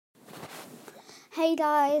Hey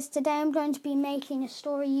guys, today I'm going to be making a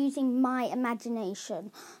story using my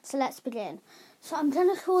imagination. So let's begin. So I'm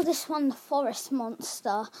going to call this one The Forest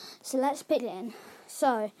Monster. So let's begin.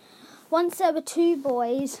 So, once there were two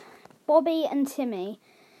boys, Bobby and Timmy.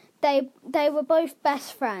 They were both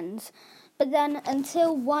best friends. But then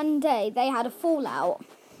until one day they had a fallout.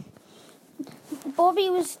 Bobby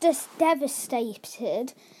was just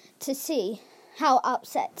devastated to see how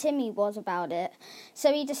upset Timmy was about it,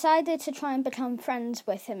 so he decided to try and become friends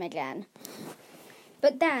with him again.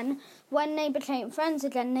 But then, when they became friends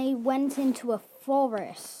again, they went into a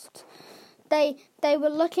forest. They were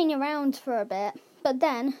looking around for a bit, but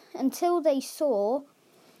then, until they saw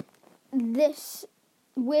this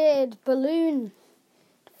weird balloon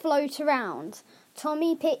float around,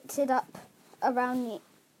 Tommy picked it up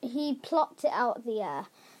he plopped it out of the air,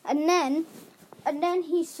 and then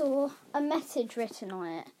he saw a message written on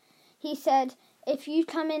it. He said, if you've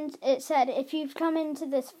come into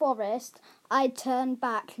this forest, I'd turn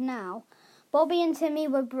back now. Bobby and Timmy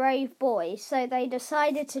were brave boys, so they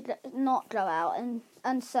decided to not go out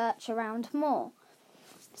and search around more.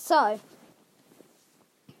 So,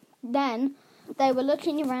 then they were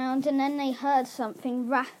looking around, and then they heard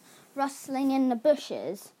something rustling in the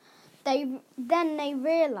bushes. Then they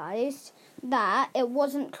realised that it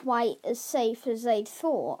wasn't quite as safe as they'd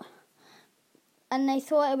thought. And they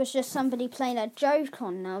thought it was just somebody playing a joke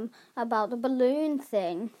on them about the balloon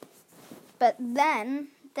thing. But then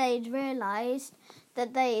they'd realised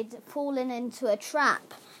that they'd fallen into a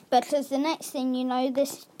trap, because the next thing you know,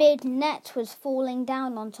 this big net was falling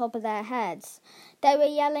down on top of their heads. They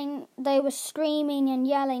were screaming and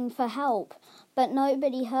yelling for help, but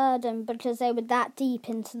nobody heard them because they were that deep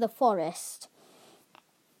into the forest.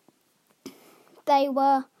 They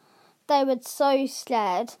were so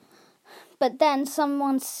scared, but then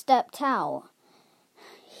someone stepped out.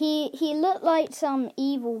 He looked like some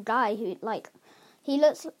evil guy he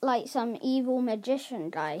looks like some evil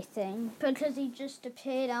magician guy thing, because he just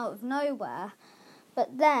appeared out of nowhere.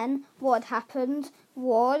 But then what happened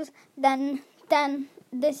was then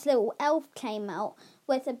this little elf came out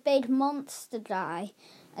with a big monster guy,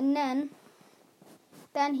 and then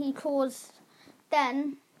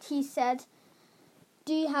he said,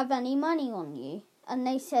 do you have any money on you? And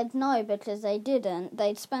they said no, because they didn't.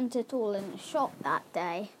 They'd spent it all in the shop that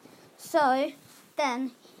day. So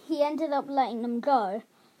then he ended up letting them go.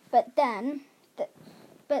 But then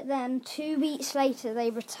 2 weeks later they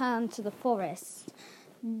returned to the forest.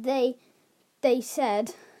 Then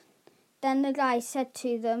the guy said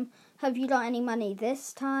to them, have you got any money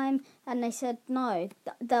this time? And they said no,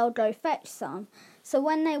 they'll go fetch some. So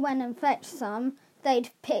when they went and fetched some,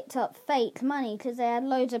 they'd picked up fake money, because they had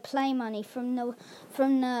loads of play money from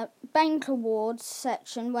the bank awards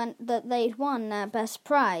section that they'd won their best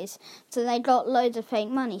prize. So they got loads of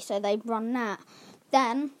fake money, so they'd run that.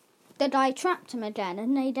 Then the guy trapped him again,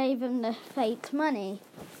 and they gave him the fake money.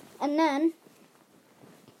 And then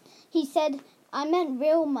he said, I meant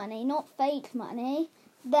real money, not fake money.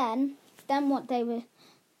 Then what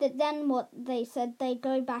they said, they'd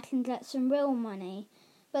go back and get some real money.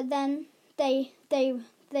 But then they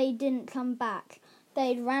didn't come back.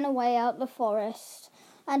 They'd ran away out the forest,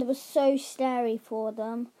 and it was so scary for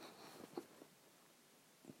them.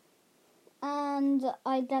 And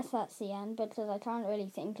I guess that's the end, because I can't really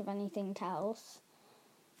think of anything else.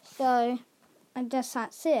 So I guess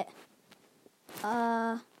that's it.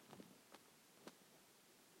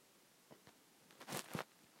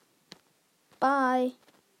 Bye.